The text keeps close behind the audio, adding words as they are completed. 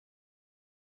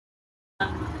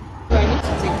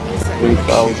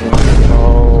3,000.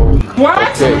 Oh. What?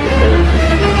 Okay.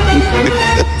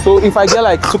 So if I get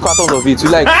like 2 cartons of it, you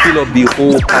like fill up the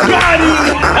whole carton.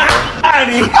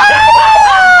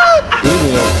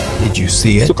 Did you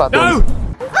see it? 2 cartons. No.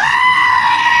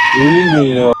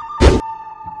 Really?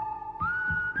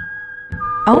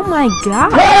 Oh my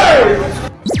god.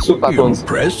 2 cartons.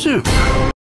 Impressive.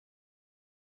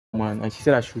 Man, and she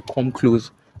said I should come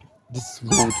close. This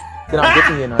road. Then I'm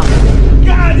getting here now.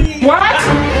 What?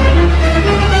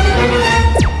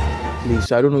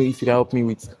 Please, I don't know if you can help me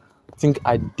with. I think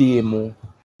a demo.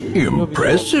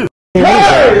 Impressive.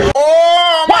 Hey!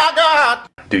 Oh my god!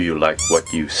 Do you like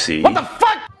what you see? What the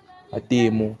fuck? A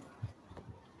demo.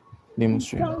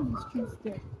 Demonstrate. Oh shit!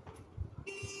 Sure.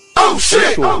 Oh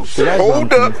shit! So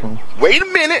Hold up! Wait a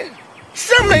minute!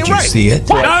 Something ain't Did you right. see it?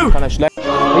 No! Can I should like?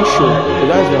 Are you sure? So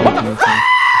that's where I'm coming from.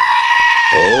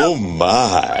 Oh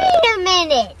my. Wait a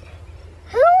minute.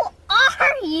 Who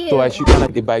are you? So I should kind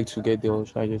of the bike to get there, or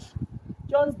should I just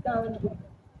down.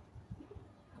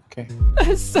 okay?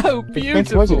 So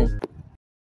beautiful. What's your name?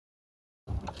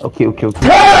 Okay.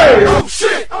 Hey! Oh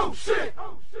shit! Oh shit!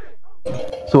 Oh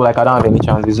shit! So like I don't have any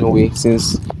chance. There's no way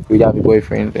since we have a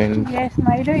boyfriend and Yes,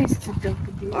 my door is to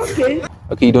double date.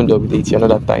 okay, you don't double date. You're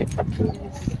not that type.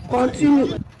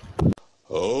 Continue.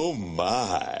 Oh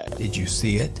my. Did you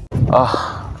see it?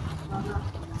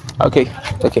 Okay.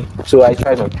 So I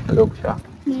tried not to look. Yeah.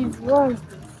 Please, what?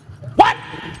 What?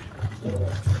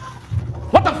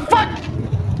 What the fuck?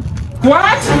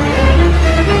 What?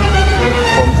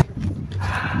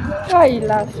 Why are you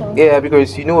laughing? Yeah,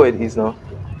 because you know what it is now.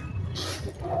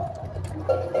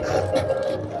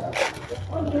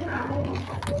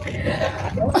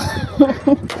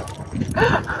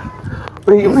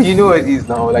 But you know what it is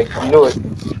now. Like you know what it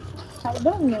is. I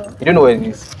don't know. You don't know what it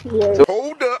is. Yes. So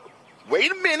Hold up!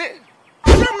 Wait a minute!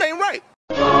 Something ain't right.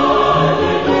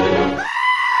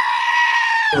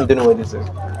 you don't know what this is.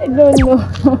 I don't know.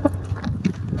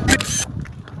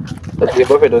 But your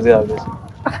boyfriend doesn't have this.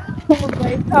 Oh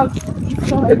my god.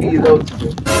 Okay, he's out to do.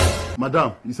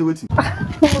 Madam, you say waiting. Oh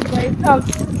my god.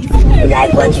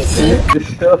 Like what you see?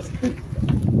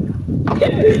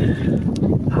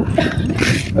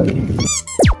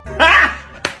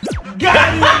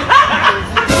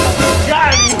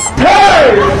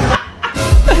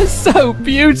 So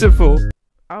beautiful.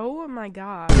 Oh my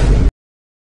god.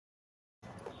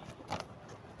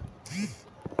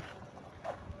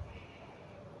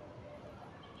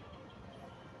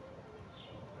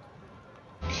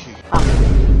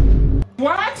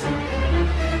 What?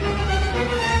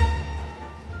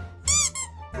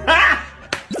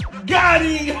 Got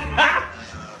him!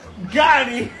 Got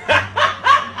him!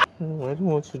 No, I don't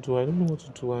know what to do.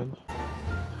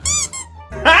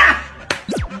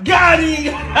 Got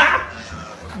him!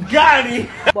 Got him!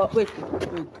 But wait.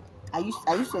 Are you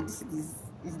sure this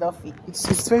is not fake?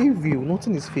 It's very real.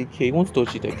 Nothing is fake here. You won't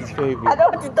touch it. Like it's very real. I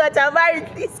don't want to touch. I'm married.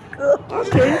 Please go.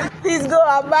 Okay. Please go.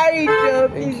 I'm married.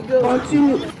 Please go.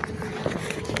 Continue.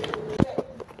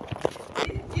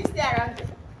 Do you stay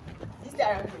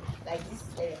around? Like this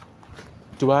area?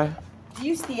 Do I? Do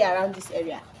you stay around this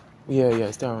area?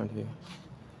 Yeah. Stay around here.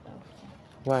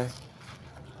 Why?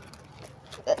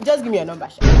 Just give me your number.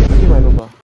 Give me my number.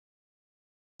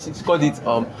 It's called it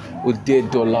Ode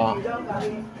Dollar.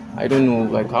 I don't know,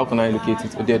 like how can I locate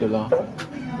it? Ode Dollar.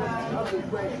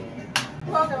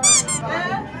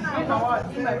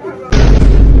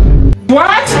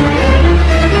 What?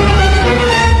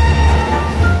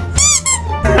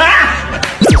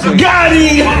 Got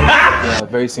him! Yeah,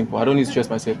 very simple. I don't need to stress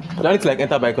myself. I don't need to like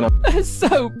enter by corner.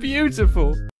 So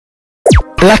beautiful.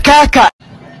 La caca.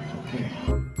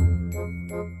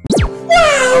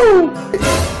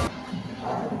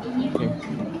 Okay.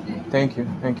 Thank you.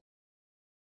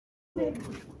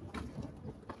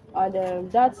 And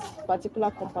that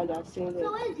particular compound I'm saying there.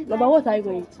 Number, what are you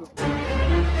going to?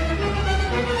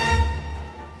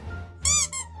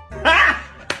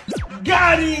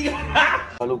 Got him!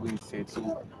 Follow what you said.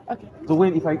 So, Okay. so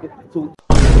when if I get so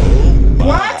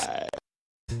What?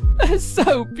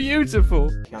 So beautiful.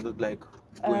 can look like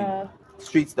going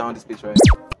straight down this place, right?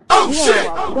 Oh shit!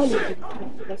 Hold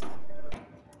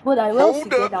on, Hold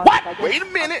up! What? Wait a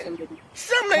minute!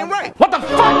 Something ain't right. What the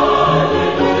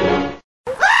fuck?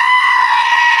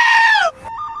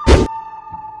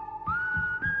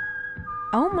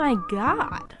 Oh my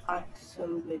god. Ask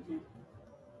somebody.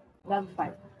 That's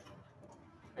fine.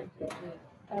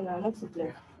 And I'm not to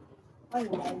play.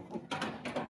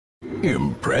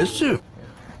 Impressive.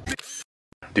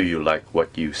 Do you like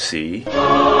what you see?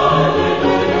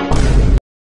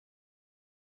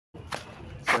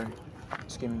 Sorry,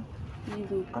 just give me.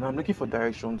 And I'm looking for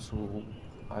direction to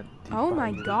at the Oh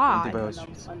my Bio- God. Adebayo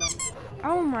Street.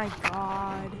 Oh my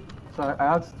god. So I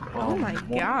asked. Oh my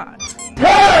one god.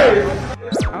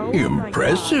 Oh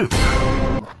Impressive.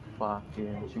 Back here,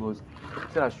 and she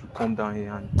said I should come down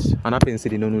here, and another person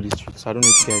said they don't know the street, so I don't know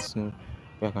if you guys know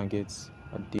where I can get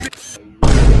a date.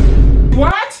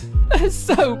 What? That's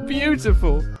so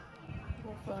beautiful.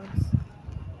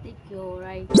 Think you're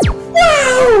right.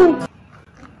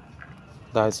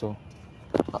 That's all.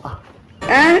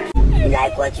 You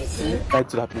like what you see? Back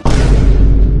to that place.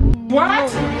 What?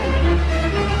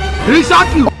 He shot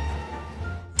you.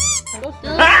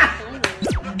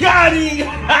 Got him.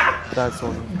 That's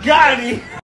all. Got him.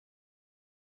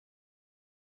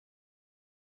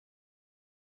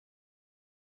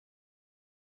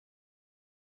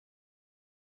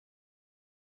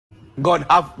 God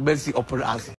have mercy upon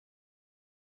us.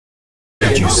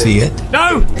 Did you see it?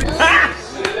 No.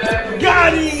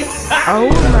 Got him. Oh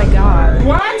my god.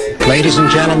 What? Ladies and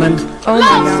gentlemen, Oh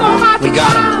my god. we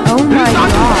got him. Oh my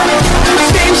god.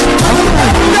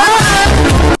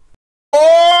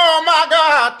 Oh my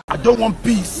God. I don't want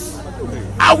peace.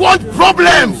 I want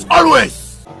problems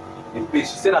always. The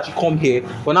place. She said I should come here,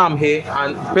 but now I'm here,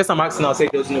 and the person I'm asking now said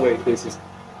he doesn't know where the place is. So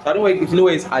I don't know if you know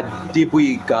where it's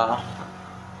Adeboyega.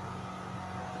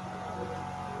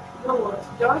 No,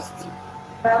 just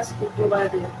ask it over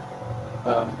there.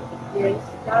 Yes,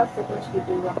 that's the question you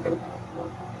do.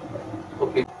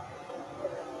 Okay.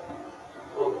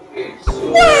 Okay, so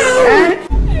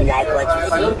You like what you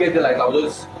if I don't get there, like I'll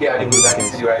just get Adeboyega in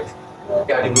city, right?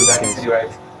 Get Adeboyega in city,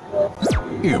 right?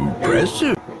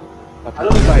 Impressive. I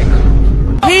don't need bike.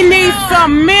 He needs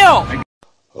some milk.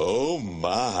 Oh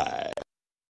my.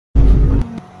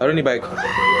 I don't need bike.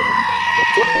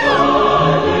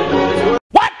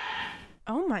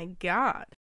 Oh my god.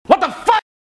 What the fuck?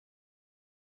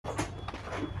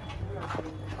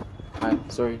 Hi,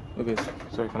 sorry. Okay,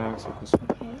 sorry. Can I ask you a question?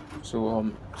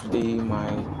 So today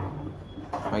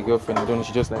my girlfriend, I don't know,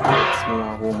 she just like left me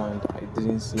at home and I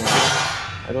didn't see her.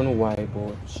 I don't know why,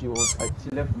 but she left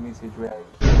a message where I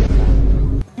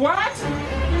What?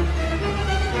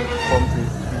 come to the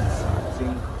streets. I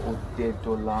think for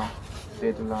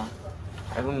 $10.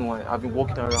 I don't know why. I've been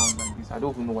walking around like this. I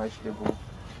don't even know why she left, but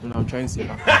I'm trying to see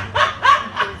her.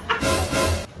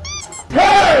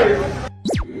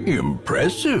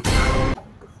 Impressive.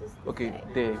 Okay,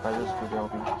 there. If I just go there, I'll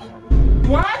be.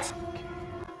 What?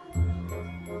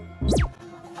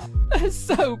 That's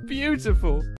so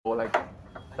beautiful. Or like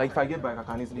if I get back, I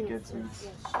can easily get to it.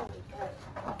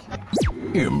 Okay.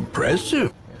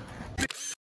 Impressive.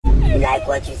 You like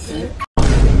what you see?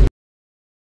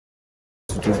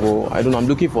 To go. I don't know. I'm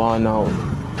looking for her now.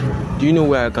 Do you know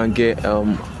where I can get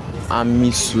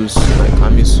amisus? Like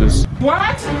amisus.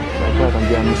 What? Like where I can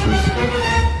get amisus?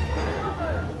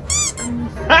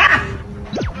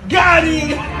 Got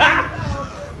him.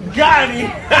 Got him.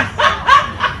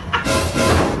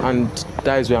 And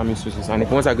that is where amisus is. And if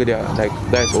once I go there, like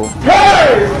that is all.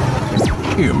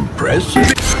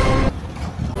 Impressive.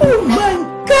 Oh my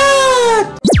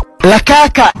God! La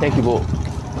caca. Thank you, Bo.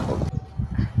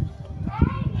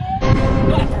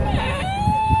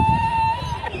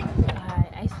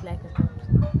 I used to like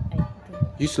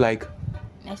it. Used to like.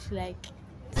 I used to like.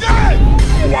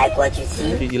 You like what you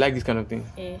see? You like this kind of thing?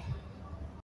 Eh.